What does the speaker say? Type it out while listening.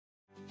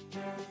Hi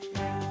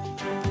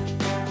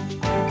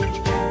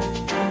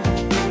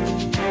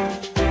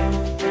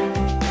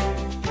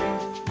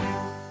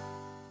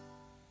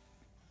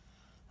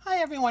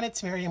everyone,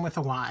 it's Miriam with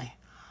a Y.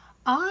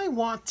 I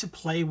want to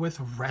play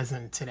with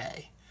resin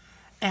today,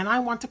 and I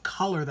want to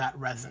color that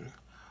resin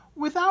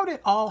without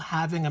it all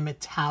having a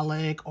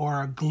metallic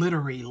or a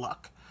glittery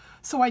look.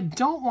 So I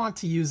don't want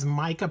to use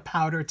mica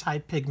powder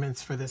type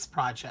pigments for this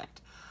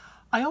project.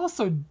 I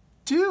also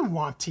do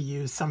want to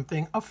use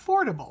something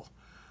affordable,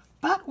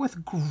 but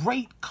with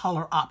great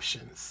color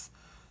options.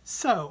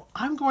 So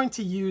I'm going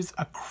to use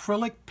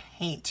acrylic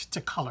paint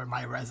to color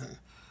my resin,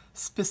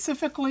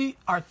 specifically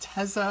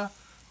ARTEZA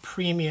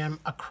Premium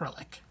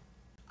Acrylic.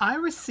 I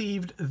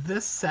received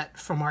this set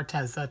from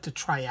ARTEZA to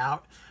try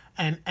out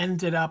and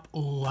ended up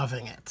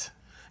loving it.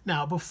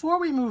 Now, before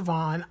we move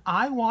on,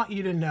 I want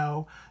you to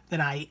know that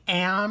I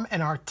am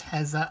an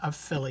ARTEZA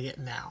affiliate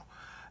now.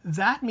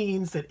 That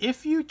means that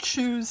if you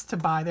choose to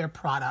buy their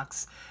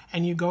products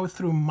and you go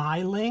through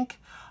my link,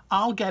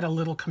 I'll get a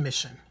little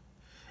commission.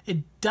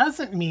 It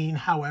doesn't mean,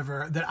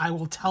 however, that I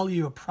will tell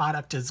you a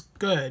product is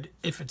good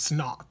if it's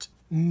not.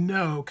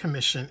 No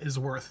commission is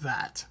worth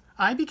that.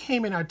 I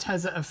became an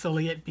ARTEZA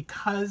affiliate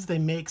because they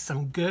make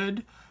some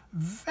good,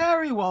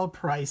 very well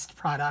priced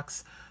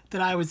products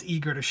that I was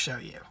eager to show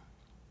you.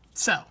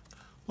 So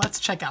let's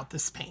check out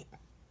this paint.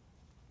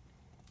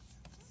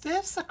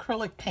 This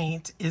acrylic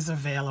paint is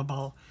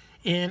available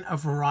in a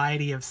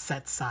variety of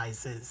set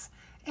sizes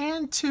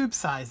and tube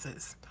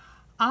sizes.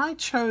 I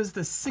chose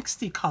the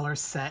 60 color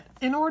set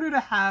in order to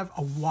have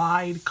a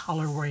wide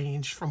color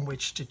range from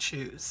which to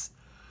choose.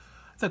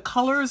 The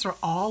colors are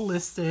all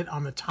listed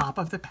on the top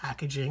of the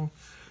packaging,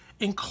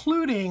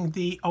 including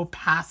the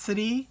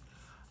opacity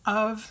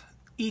of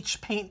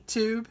each paint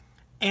tube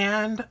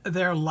and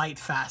their light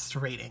fast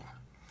rating.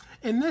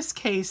 In this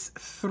case,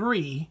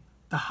 3,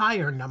 the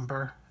higher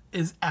number,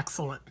 is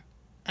excellent,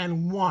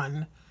 and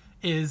 1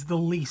 is the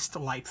least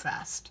light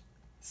fast.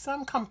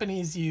 Some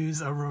companies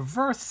use a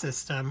reverse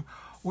system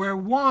where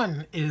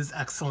 1 is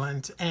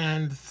excellent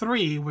and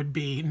 3 would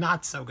be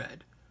not so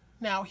good.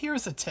 Now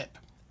here's a tip.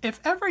 If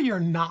ever you're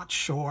not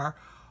sure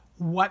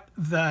what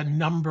the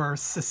number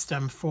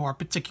system for a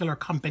particular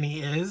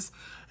company is,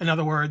 in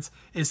other words,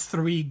 is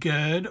 3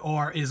 good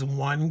or is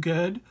 1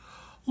 good,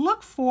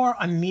 look for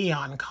a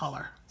neon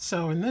color.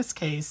 So in this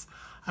case,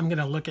 I'm going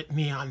to look at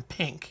neon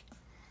pink,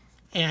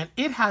 and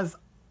it has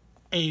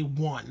a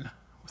 1,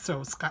 so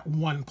it's got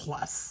 1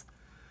 plus.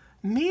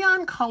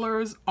 Neon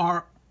colors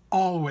are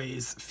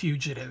always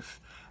fugitive,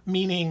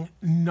 meaning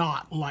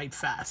not light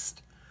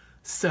fast.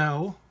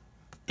 So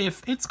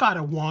if it's got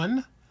a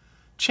 1,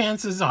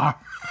 chances are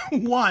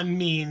 1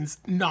 means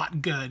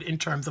not good in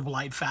terms of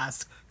light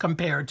fast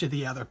compared to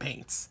the other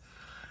paints.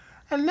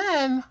 And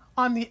then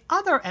on the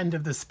other end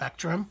of the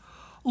spectrum,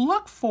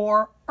 look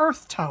for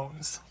earth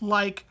tones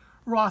like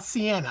raw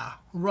sienna,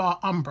 raw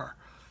umber.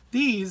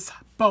 These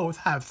both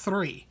have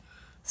 3.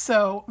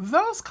 So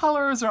those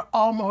colors are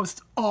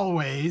almost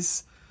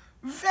always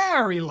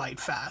very light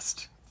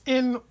fast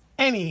in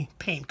any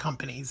paint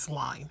company's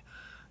line.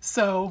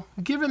 So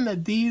given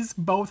that these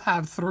both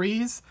have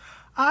 3s,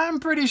 I'm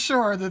pretty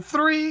sure that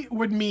 3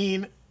 would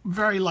mean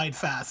very light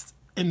fast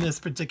in this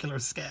particular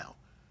scale.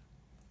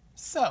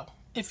 So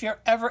if you're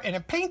ever in a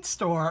paint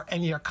store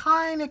and you're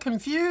kind of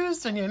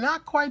confused and you're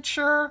not quite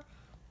sure,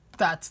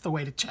 that's the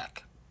way to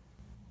check.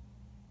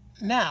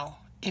 Now,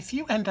 if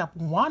you end up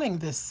wanting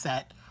this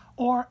set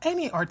or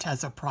any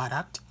ARTEZA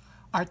product,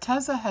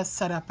 ARTEZA has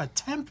set up a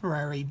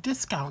temporary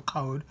discount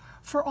code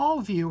for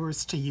all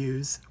viewers to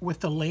use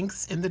with the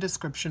links in the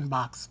description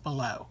box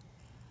below.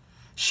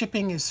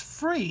 Shipping is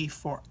free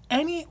for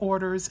any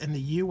orders in the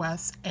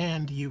US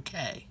and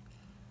UK.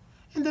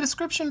 In the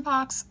description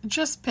box,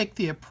 just pick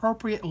the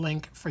appropriate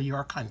link for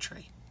your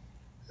country.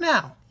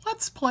 Now,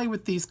 let's play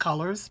with these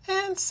colors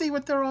and see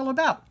what they're all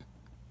about.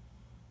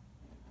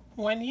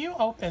 When you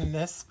open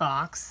this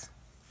box,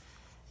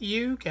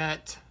 you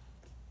get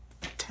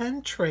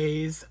 10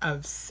 trays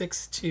of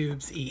 6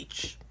 tubes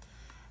each,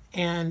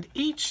 and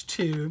each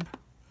tube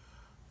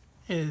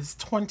is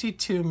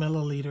 22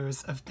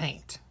 milliliters of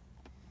paint.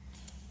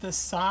 The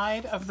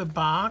side of the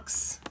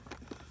box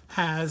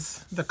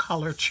has the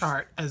color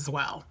chart as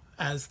well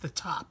as the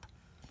top.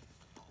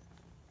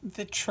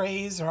 The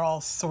trays are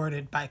all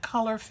sorted by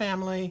color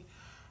family,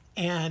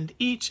 and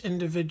each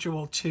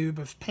individual tube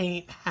of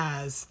paint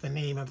has the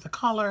name of the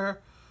color,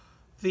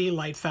 the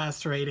light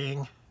fast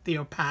rating, the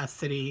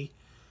opacity,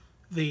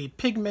 the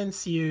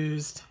pigments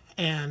used,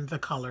 and the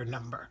color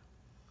number.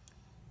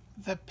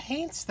 The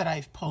paints that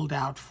I've pulled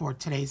out for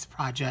today's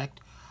project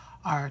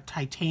are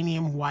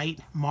titanium white,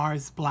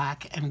 Mars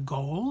black, and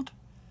gold.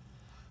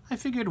 I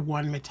figured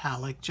 1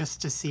 metallic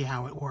just to see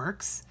how it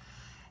works.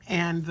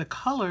 And the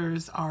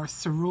colors are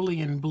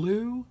cerulean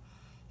blue,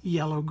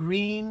 yellow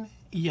green,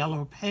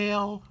 yellow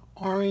pale,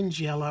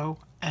 orange yellow,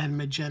 and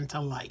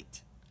magenta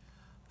light.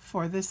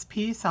 For this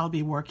piece, I'll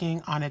be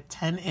working on a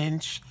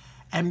 10-inch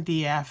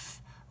MDF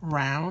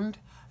round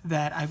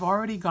that I've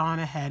already gone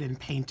ahead and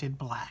painted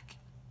black.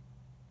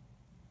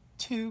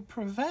 To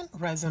prevent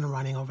resin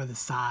running over the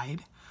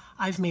side,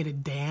 I've made a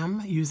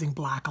dam using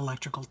black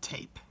electrical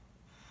tape.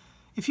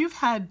 If you've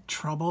had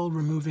trouble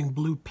removing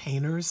blue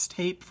painter's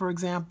tape, for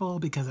example,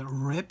 because it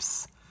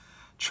rips,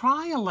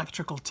 try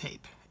electrical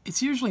tape.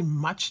 It's usually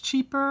much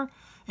cheaper,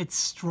 it's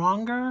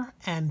stronger,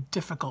 and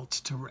difficult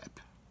to rip.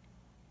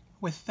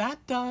 With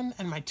that done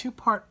and my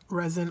two-part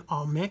resin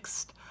all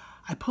mixed,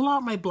 I pull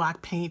out my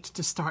black paint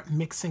to start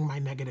mixing my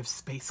negative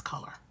space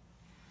color.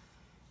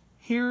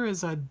 Here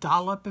is a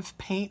dollop of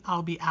paint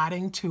I'll be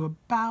adding to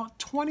about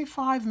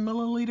 25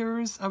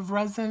 milliliters of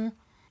resin.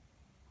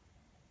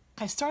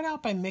 I start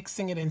out by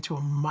mixing it into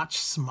a much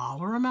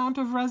smaller amount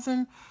of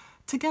resin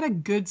to get a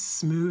good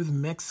smooth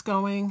mix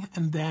going,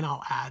 and then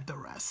I'll add the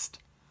rest.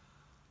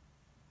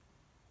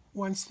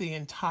 Once the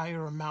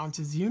entire amount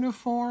is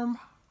uniform,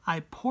 I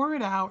pour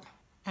it out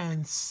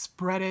and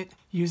spread it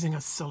using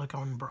a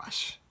silicone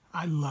brush.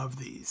 I love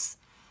these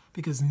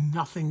because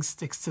nothing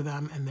sticks to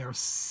them and they're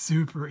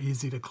super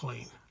easy to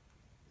clean.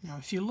 Now,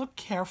 if you look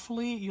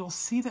carefully, you'll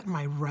see that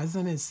my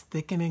resin is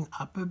thickening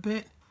up a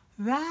bit.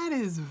 That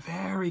is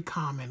very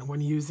common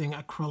when using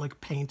acrylic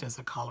paint as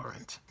a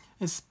colorant,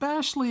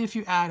 especially if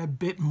you add a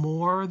bit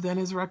more than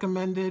is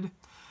recommended.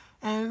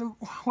 And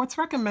what's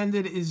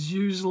recommended is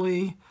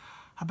usually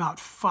about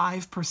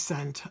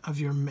 5% of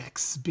your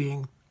mix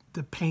being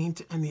the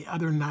paint and the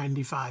other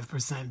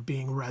 95%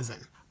 being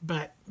resin.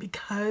 But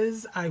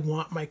because I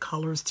want my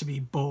colors to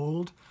be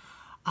bold,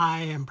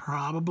 I am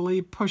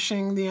probably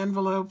pushing the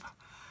envelope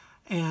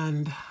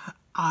and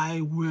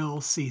I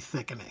will see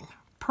thickening.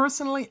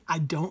 Personally, I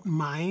don't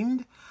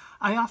mind.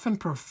 I often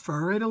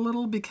prefer it a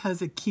little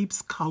because it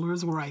keeps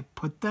colors where I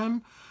put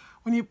them.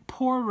 When you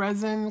pour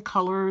resin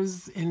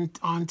colors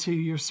onto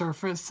your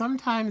surface,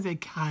 sometimes they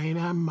kind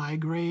of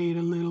migrate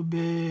a little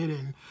bit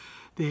and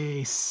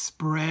they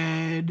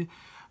spread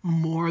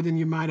more than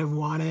you might have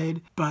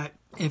wanted. But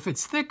if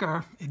it's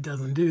thicker, it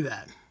doesn't do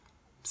that.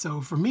 So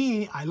for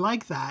me, I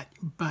like that,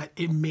 but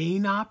it may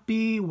not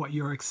be what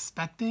you're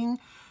expecting,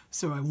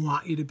 so I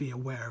want you to be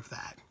aware of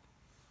that.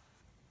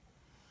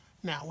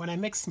 Now, when I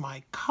mix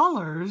my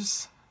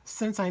colors,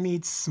 since I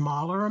need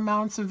smaller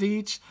amounts of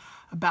each,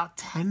 about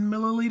 10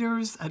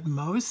 milliliters at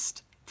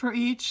most for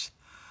each,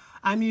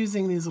 I'm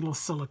using these little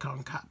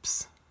silicone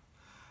cups.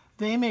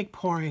 They make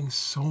pouring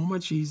so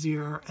much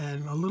easier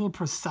and a little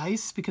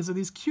precise because of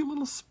these cute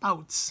little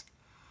spouts.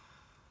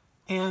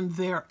 And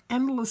they're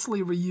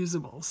endlessly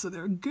reusable, so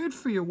they're good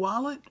for your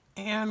wallet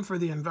and for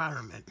the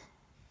environment.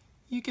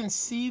 You can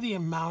see the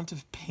amount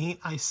of paint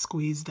I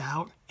squeezed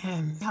out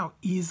and how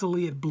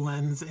easily it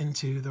blends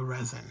into the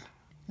resin.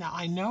 Now,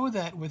 I know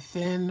that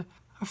within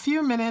a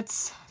few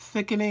minutes,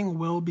 thickening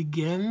will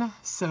begin,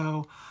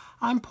 so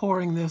I'm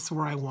pouring this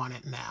where I want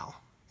it now.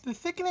 The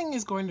thickening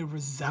is going to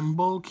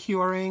resemble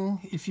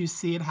curing if you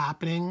see it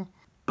happening,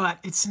 but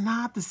it's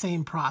not the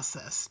same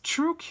process.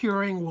 True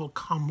curing will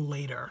come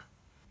later.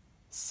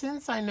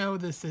 Since I know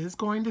this is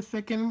going to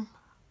thicken,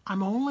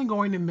 I'm only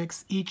going to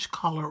mix each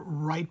color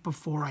right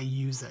before I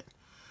use it,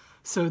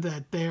 so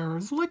that they're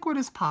as liquid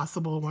as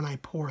possible when I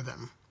pour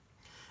them.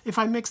 If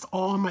I mixed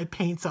all of my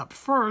paints up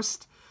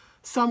first,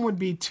 some would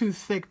be too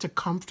thick to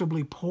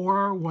comfortably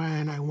pour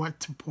when I went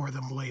to pour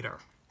them later.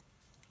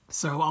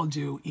 So I'll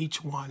do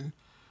each one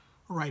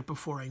right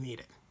before I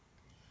need it.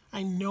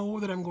 I know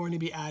that I'm going to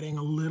be adding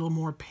a little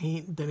more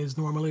paint than is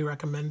normally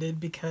recommended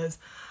because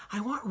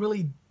I want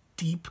really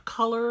deep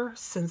color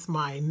since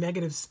my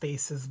negative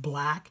space is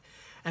black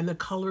and the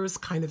colors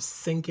kind of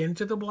sink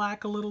into the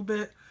black a little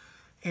bit,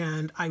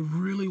 and I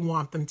really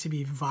want them to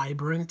be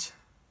vibrant.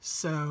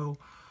 So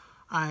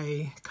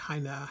I'm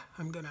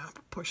gonna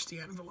push the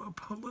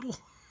envelope a little.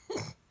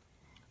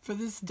 For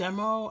this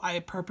demo, I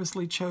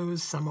purposely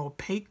chose some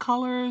opaque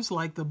colors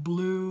like the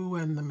blue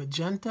and the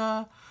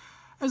magenta,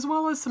 as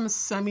well as some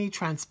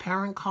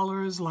semi-transparent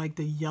colors like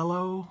the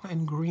yellow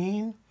and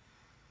green.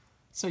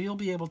 So you'll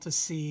be able to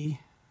see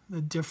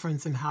the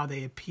difference in how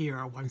they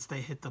appear once they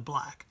hit the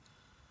black,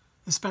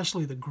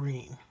 especially the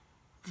green.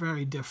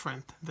 Very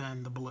different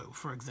than the blue,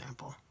 for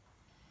example.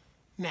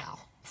 Now,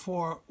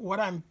 for what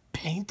I'm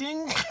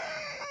painting,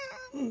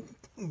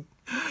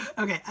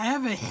 okay, I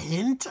have a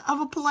hint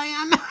of a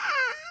plan.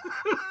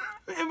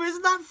 It was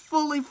not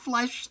fully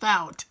fleshed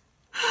out.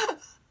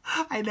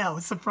 I know,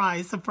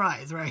 surprise,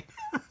 surprise, right?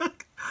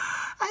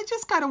 I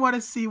just kind of want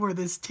to see where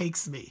this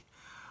takes me.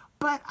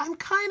 But I'm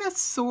kind of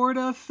sort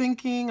of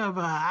thinking of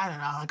a, I don't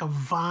know, like a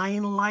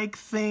vine-like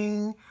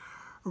thing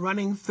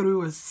running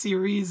through a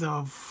series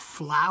of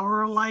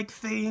flower-like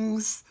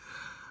things,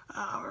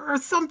 or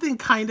something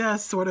kind of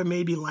sort of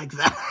maybe like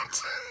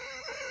that.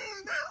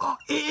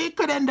 It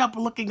could end up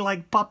looking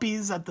like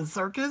puppies at the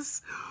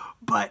circus,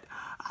 but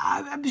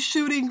I'm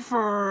shooting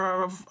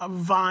for a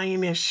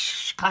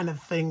vine-ish kind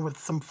of thing with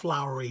some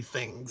flowery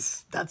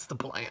things. That's the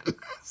plan.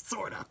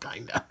 Sort of,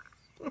 kind of.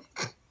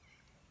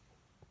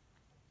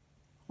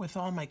 With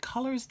all my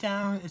colors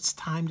down, it's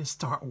time to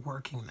start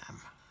working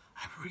them.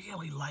 I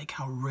really like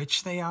how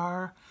rich they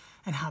are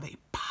and how they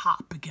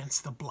pop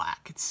against the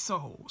black. It's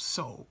so,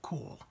 so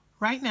cool.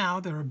 Right now,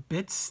 they're a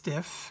bit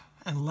stiff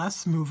and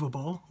less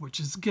movable, which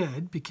is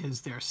good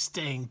because they're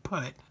staying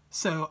put.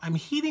 So I'm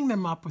heating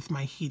them up with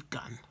my heat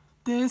gun.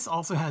 This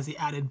also has the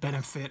added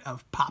benefit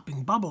of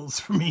popping bubbles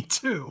for me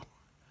too.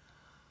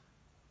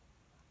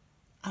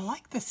 I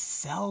like the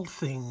cell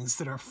things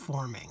that are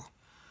forming.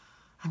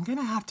 I'm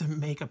gonna have to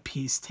make a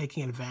piece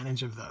taking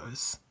advantage of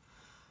those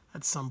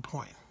at some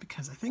point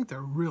because I think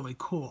they're really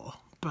cool,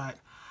 but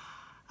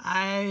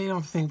I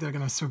don't think they're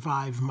gonna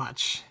survive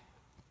much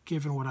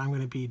given what I'm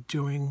gonna be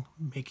doing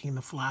making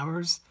the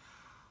flowers,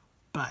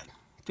 but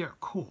they're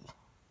cool.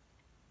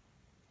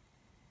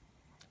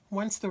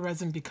 Once the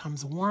resin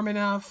becomes warm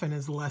enough and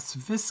is less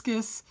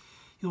viscous,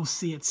 you'll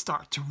see it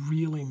start to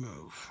really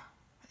move.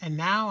 And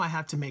now I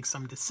have to make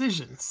some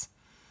decisions.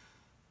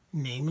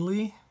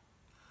 Namely,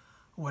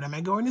 what am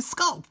I going to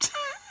sculpt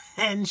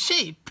and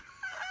shape?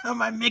 Am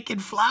I making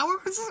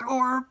flowers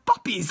or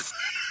puppies?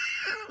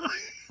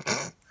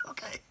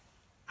 Okay.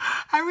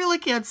 I really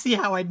can't see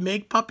how I'd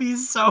make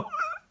puppies, so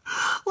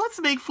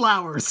let's make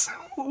flowers.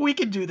 We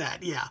can do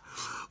that, yeah.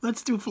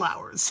 Let's do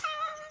flowers.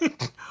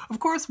 Of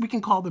course, we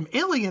can call them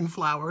alien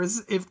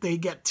flowers if they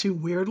get too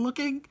weird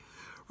looking.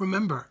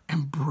 Remember,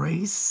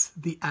 embrace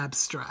the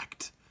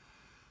abstract.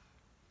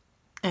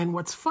 And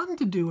what's fun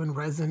to do in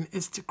resin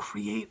is to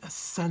create a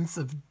sense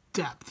of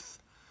depth.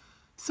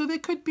 So they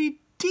could be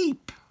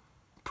deep,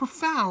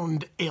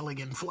 profound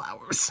alien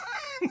flowers.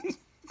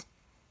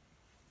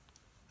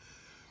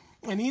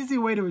 An easy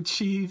way to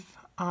achieve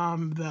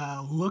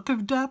the look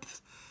of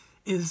depth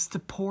is to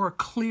pour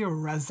clear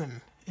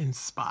resin in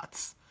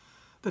spots.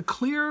 The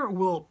clear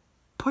will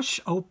push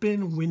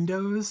open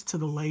windows to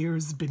the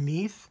layers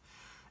beneath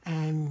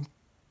and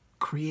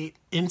create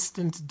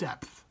instant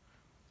depth.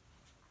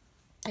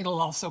 It'll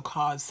also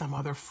cause some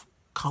other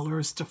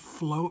colors to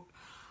float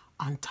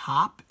on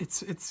top.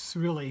 It's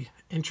really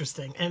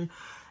interesting. And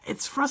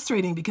it's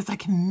frustrating because I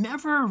can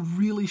never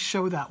really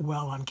show that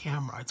well on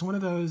camera. It's one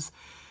of those,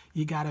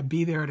 you gotta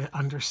be there to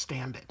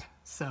understand it.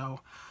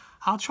 So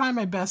I'll try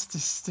my best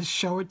to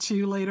show it to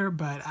you later,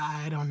 but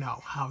I don't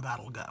know how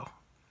that'll go.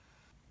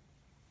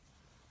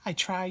 I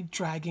tried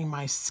dragging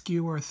my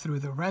skewer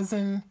through the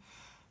resin,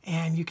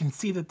 and you can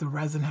see that the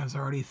resin has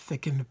already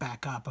thickened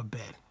back up a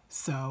bit.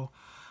 So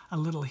a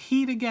little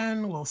heat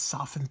again will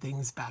soften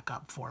things back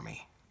up for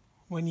me.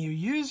 When you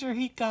use your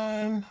heat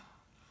gun,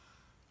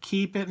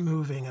 keep it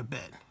moving a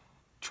bit.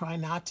 Try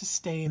not to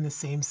stay in the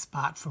same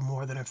spot for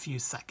more than a few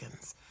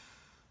seconds,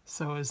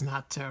 so as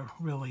not to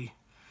really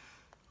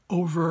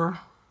overwork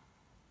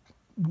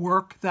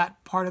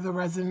that part of the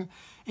resin.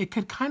 It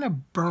could kind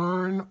of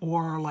burn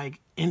or like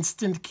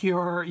instant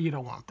cure. You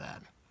don't want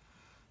that.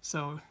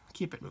 So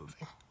keep it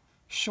moving.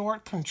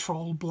 Short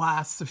controlled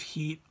blasts of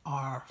heat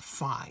are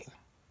fine.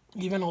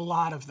 Even a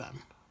lot of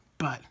them,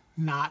 but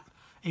not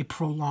a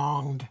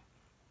prolonged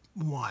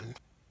one.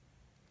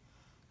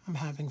 I'm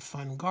having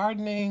fun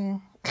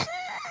gardening,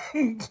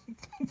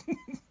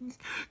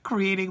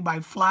 creating my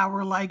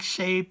flower-like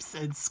shapes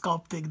and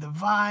sculpting the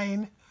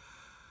vine.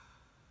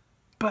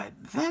 But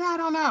then I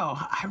don't know,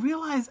 I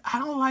realize I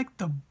don't like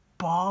the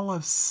ball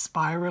of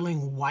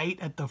spiraling white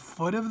at the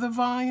foot of the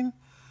vine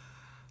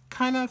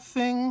kind of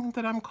thing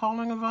that I'm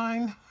calling a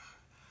vine.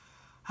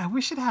 I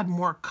wish it had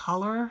more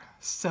color,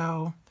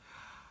 so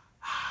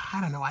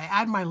I don't know, I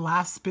add my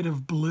last bit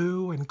of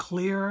blue and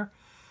clear,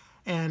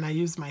 and I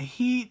use my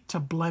heat to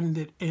blend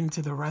it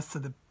into the rest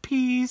of the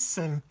piece,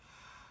 and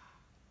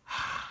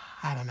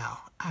I don't know,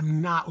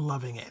 I'm not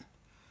loving it,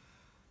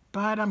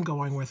 but I'm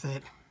going with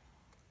it.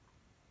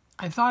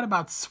 I thought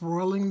about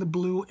swirling the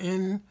blue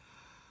in,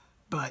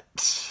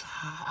 but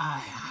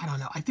I don't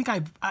know. I think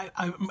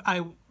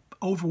I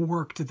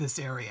overworked this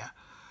area.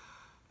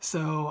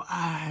 So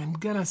I'm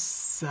gonna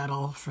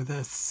settle for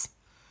this,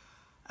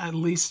 at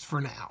least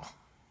for now.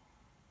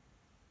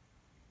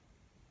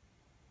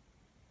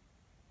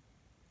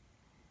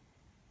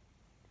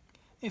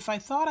 If I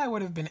thought I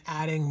would have been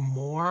adding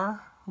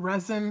more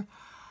resin,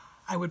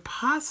 I would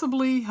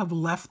possibly have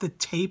left the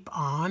tape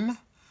on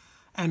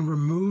and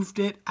removed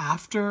it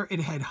after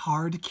it had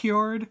hard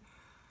cured.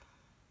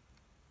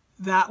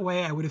 That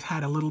way I would have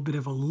had a little bit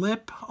of a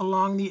lip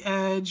along the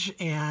edge,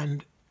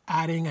 and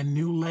adding a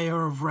new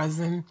layer of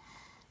resin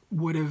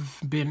would have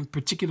been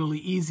particularly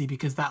easy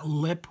because that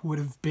lip would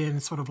have been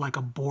sort of like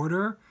a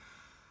border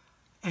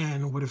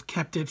and would have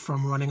kept it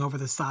from running over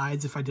the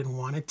sides if I didn't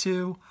want it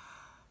to.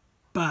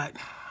 But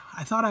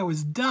I thought I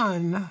was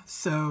done,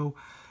 so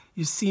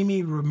you see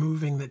me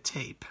removing the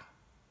tape.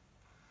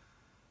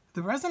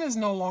 The resin is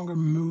no longer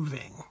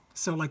moving.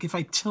 So like if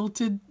I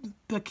tilted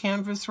the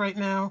canvas right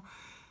now,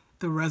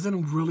 the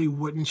resin really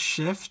wouldn't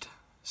shift.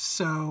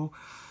 So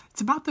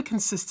it's about the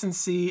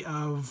consistency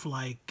of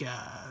like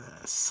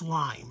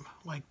slime,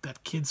 like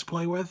that kids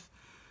play with.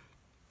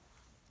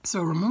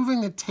 So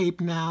removing the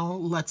tape now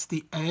lets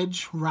the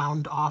edge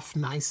round off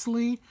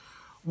nicely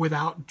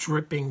without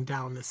dripping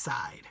down the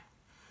side.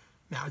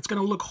 Now it's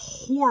gonna look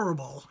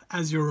horrible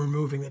as you're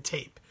removing the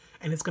tape,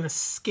 and it's gonna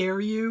scare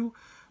you,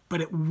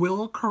 but it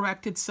will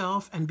correct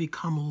itself and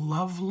become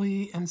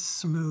lovely and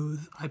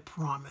smooth, I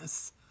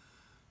promise.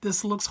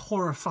 This looks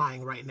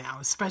horrifying right now,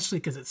 especially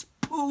because it's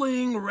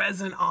pulling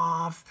resin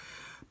off,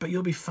 but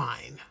you'll be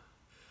fine.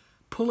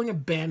 Pulling a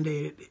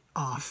Band-Aid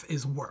off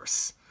is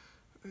worse.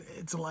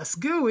 It's less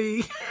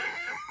gooey,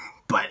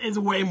 but it's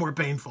way more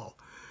painful.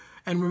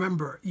 And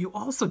remember, you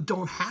also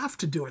don't have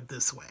to do it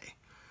this way.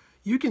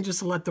 You can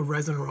just let the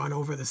resin run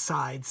over the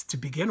sides to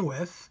begin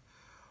with,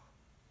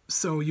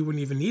 so you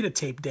wouldn't even need a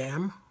tape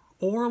dam,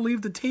 or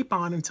leave the tape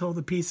on until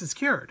the piece is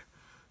cured.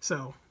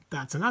 So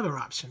that's another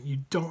option. You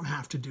don't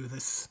have to do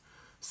this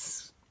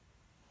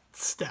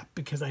step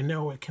because I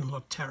know it can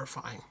look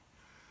terrifying.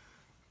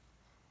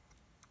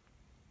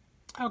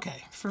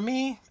 Okay, for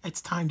me,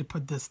 it's time to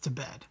put this to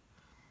bed.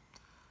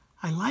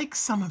 I like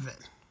some of it.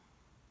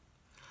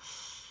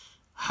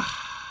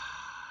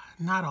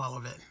 Not all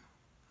of it.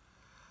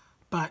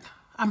 But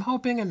I'm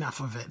hoping enough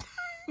of it.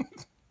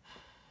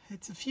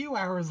 It's a few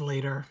hours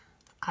later.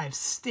 I've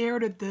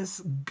stared at this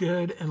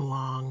good and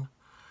long.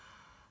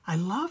 I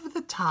love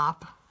the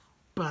top,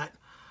 but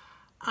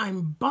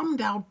I'm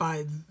bummed out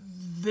by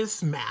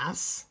this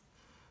mass,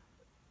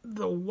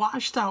 the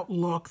washed out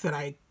look that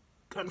I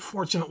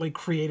unfortunately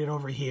created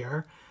over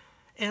here,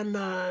 and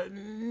the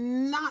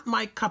not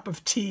my cup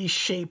of tea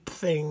shape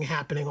thing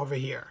happening over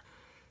here.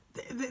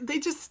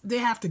 They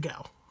have to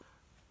go.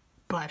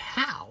 But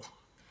how?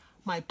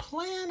 My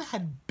plan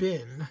had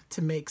been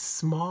to make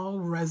small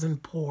resin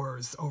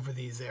pores over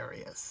these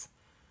areas.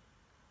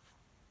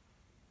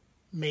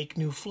 Make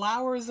new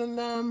flowers in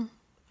them,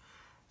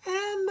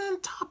 and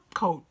then top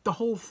coat the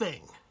whole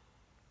thing.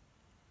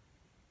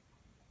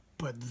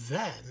 But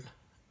then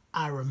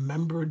I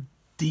remembered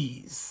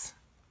these.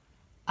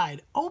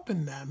 I'd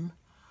opened them,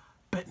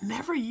 but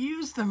never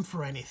used them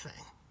for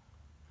anything.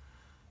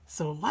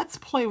 So let's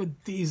play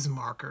with these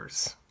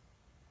markers.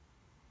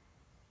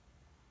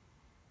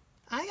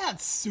 I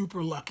got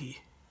super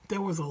lucky.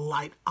 There was a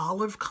light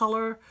olive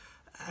color.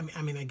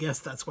 I mean, I guess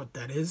that's what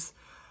that is.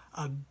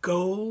 A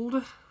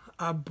gold,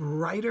 a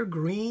brighter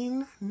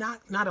green,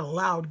 not a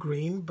loud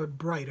green, but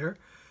brighter.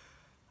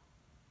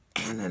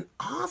 And an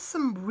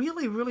awesome,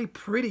 really, really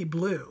pretty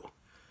blue.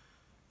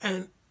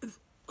 And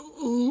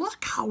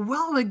look how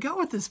well they go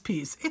with this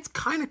piece. It's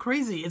kind of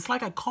crazy. It's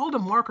like I called a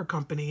marker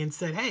company and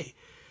said, hey,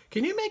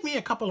 can you make me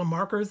a couple of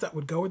markers that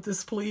would go with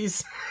this,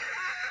 please?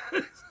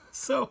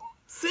 So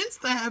since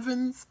the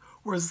heavens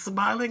were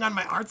smiling on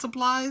my art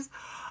supplies,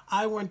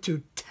 I went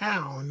to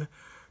town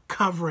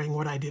covering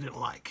what I didn't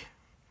like.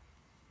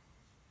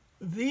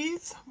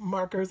 These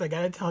markers, I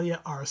gotta tell you,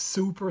 are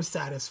super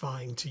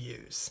satisfying to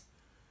use.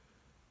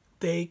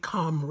 They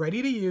come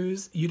ready to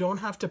use. You don't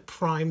have to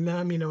prime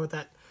them. You know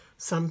that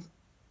some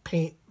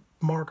paint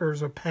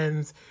markers or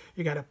pens,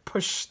 you got to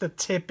push the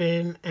tip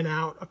in and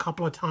out a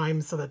couple of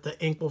times so that the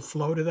ink will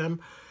flow to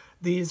them.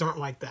 These aren't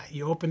like that.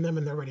 You open them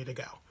and they're ready to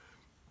go.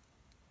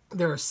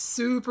 They're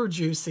super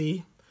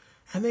juicy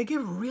and they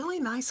give really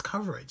nice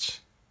coverage.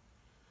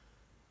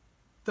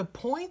 The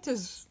point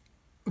is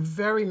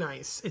very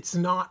nice. It's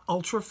not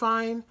ultra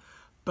fine,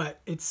 but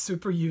it's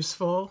super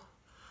useful.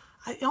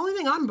 The only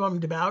thing I'm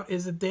bummed about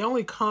is that they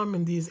only come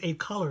in these 8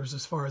 colors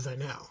as far as I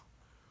know.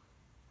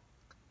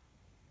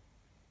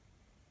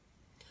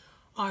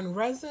 On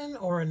resin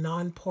or a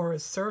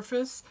non-porous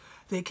surface,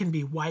 they can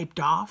be wiped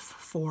off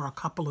for a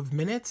couple of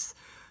minutes,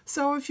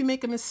 so if you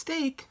make a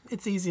mistake,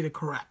 it's easy to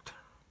correct.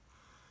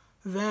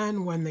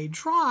 Then when they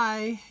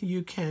dry,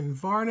 you can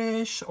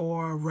varnish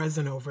or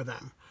resin over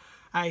them.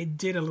 I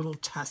did a little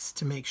test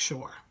to make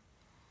sure.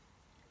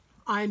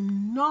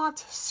 I'm not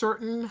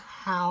certain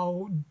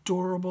how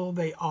durable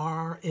they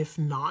are if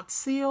not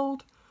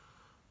sealed,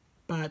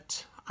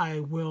 but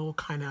I will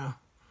kind of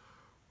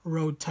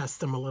road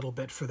test them a little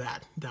bit for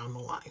that down the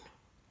line.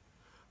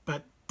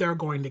 But they're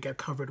going to get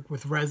covered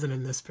with resin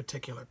in this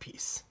particular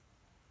piece.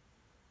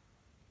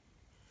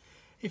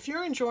 If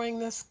you're enjoying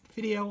this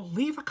video,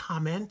 leave a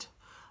comment,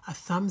 a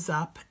thumbs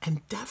up,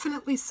 and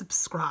definitely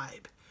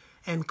subscribe.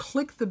 And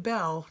click the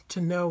bell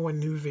to know when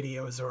new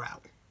videos are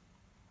out.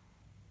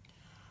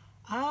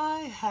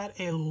 I had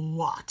a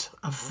lot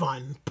of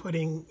fun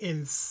putting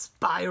in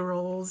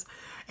spirals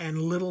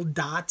and little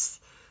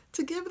dots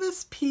to give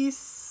this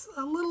piece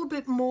a little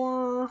bit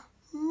more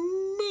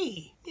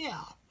me.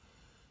 Yeah.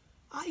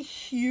 I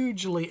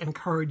hugely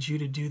encourage you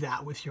to do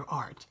that with your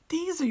art.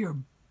 These are your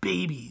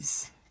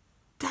babies.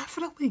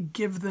 Definitely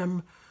give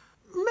them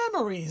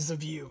memories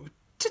of you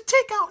to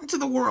take out into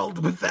the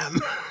world with them.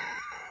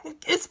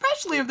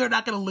 Especially if they're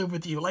not going to live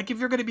with you. Like if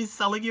you're going to be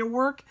selling your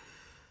work,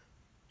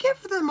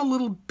 give them a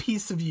little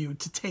piece of you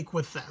to take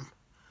with them.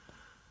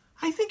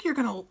 I think you're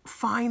going to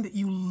find that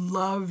you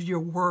love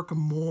your work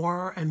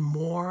more and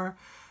more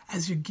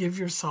as you give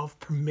yourself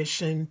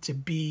permission to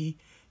be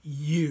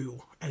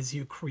you as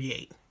you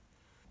create.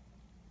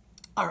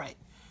 All right,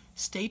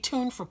 stay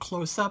tuned for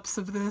close-ups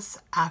of this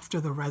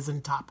after the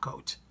resin top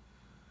coat.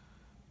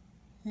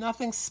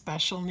 Nothing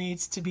special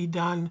needs to be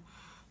done,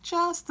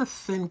 just a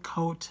thin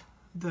coat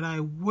that I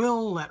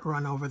will let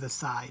run over the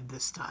side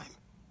this time.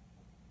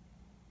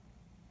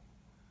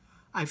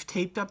 I've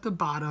taped up the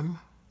bottom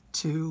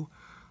to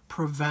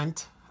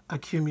prevent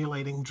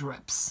accumulating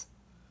drips.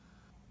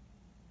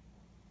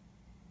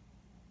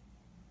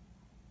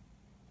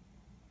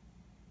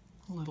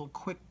 A little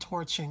quick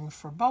torching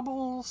for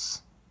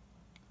bubbles.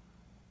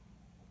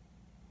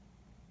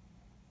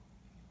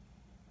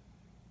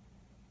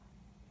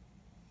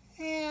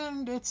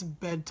 And it's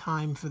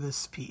bedtime for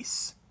this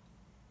piece.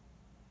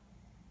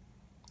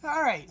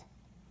 All right,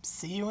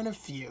 see you in a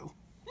few.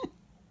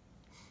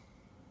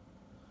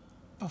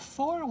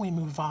 Before we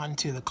move on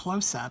to the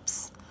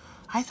close-ups,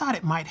 I thought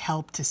it might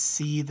help to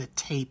see the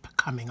tape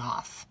coming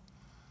off.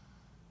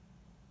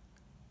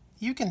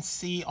 You can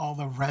see all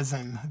the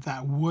resin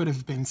that would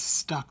have been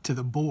stuck to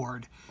the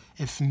board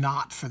if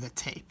not for the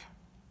tape.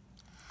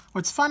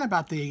 What's fun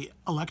about the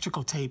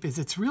electrical tape is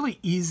it's really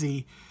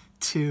easy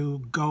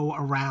to go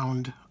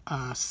around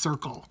a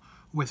circle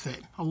with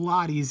it. A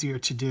lot easier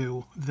to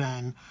do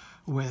than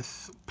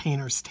with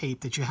painter's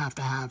tape that you have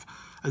to have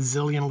a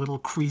zillion little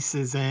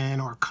creases in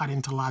or cut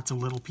into lots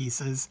of little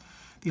pieces.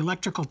 The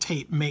electrical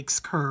tape makes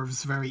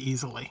curves very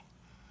easily.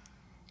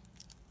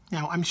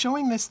 Now I'm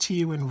showing this to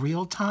you in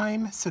real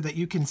time so that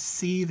you can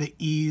see the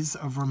ease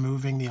of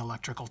removing the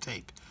electrical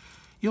tape.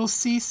 You'll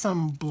see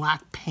some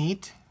black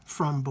paint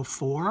from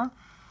before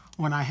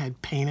when I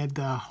had painted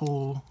the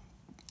whole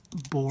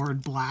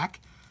board black,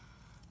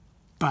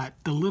 but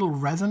the little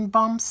resin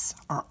bumps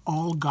are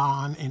all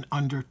gone in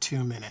under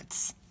 2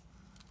 minutes.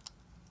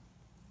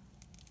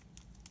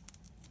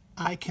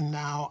 I can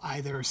now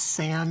either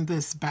sand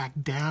this back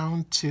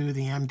down to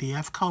the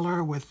MDF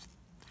color with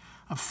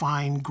a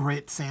fine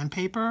grit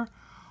sandpaper,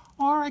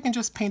 or I can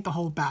just paint the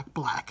whole back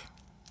black.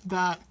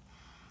 That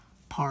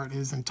part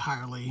is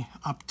entirely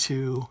up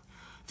to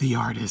the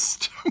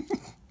artist.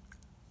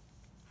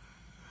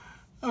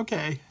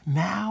 Okay,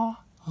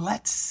 now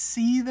let's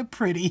see the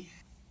pretty.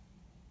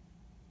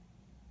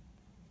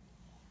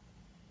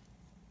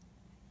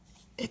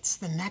 It's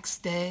the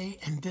next day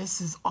and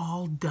this is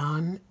all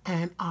done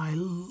and I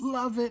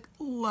love it,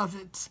 love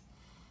it.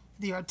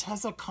 The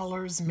ARTEZA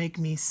colors make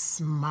me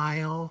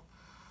smile.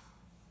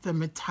 The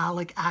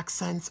metallic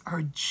accents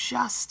are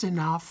just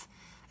enough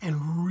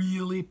and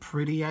really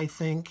pretty, I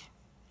think.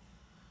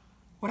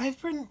 What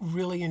I've been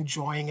really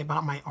enjoying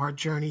about my art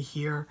journey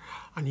here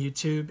on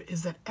YouTube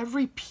is that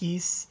every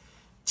piece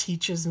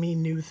teaches me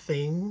new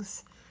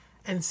things,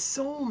 and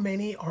so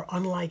many are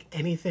unlike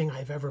anything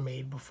I've ever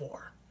made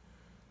before.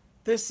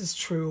 This is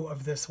true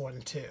of this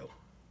one too.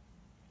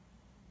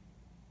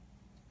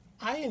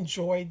 I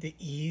enjoyed the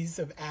ease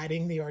of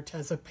adding the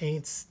ARTEZA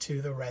paints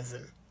to the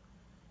resin.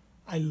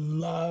 I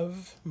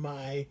love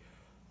my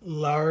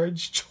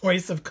large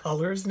choice of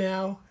colors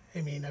now. I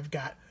mean, I've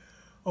got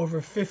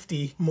over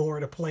 50 more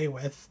to play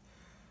with.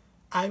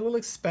 I will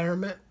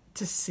experiment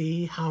to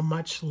see how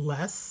much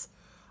less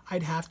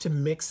I'd have to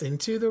mix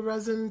into the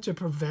resin to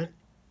prevent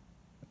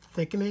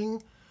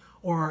thickening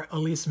or at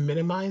least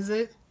minimize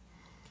it.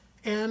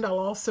 And I'll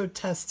also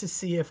test to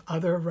see if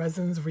other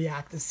resins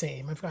react the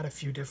same. I've got a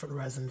few different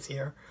resins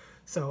here,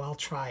 so I'll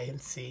try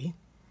and see.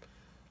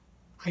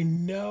 I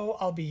know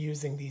I'll be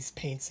using these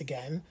paints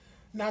again,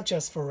 not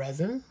just for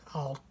resin.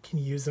 I can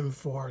use them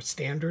for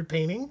standard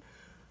painting,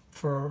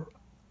 for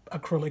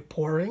acrylic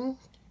pouring,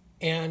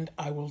 and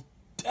I will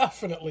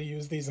definitely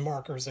use these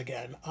markers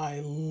again. I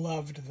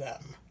loved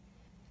them.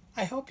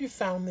 I hope you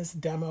found this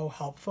demo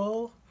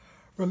helpful.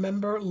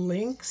 Remember,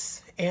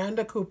 links and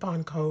a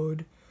coupon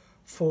code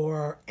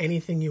for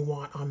anything you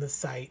want on the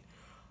site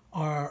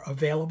are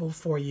available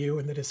for you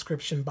in the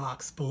description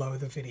box below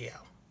the video.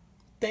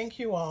 Thank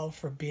you all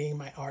for being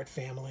my art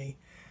family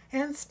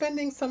and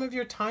spending some of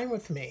your time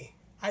with me.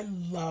 I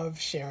love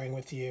sharing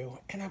with you,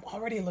 and I'm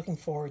already looking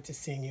forward to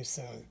seeing you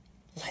soon.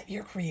 Let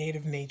your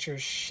creative nature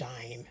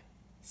shine.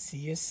 See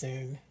you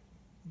soon.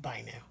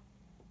 Bye now.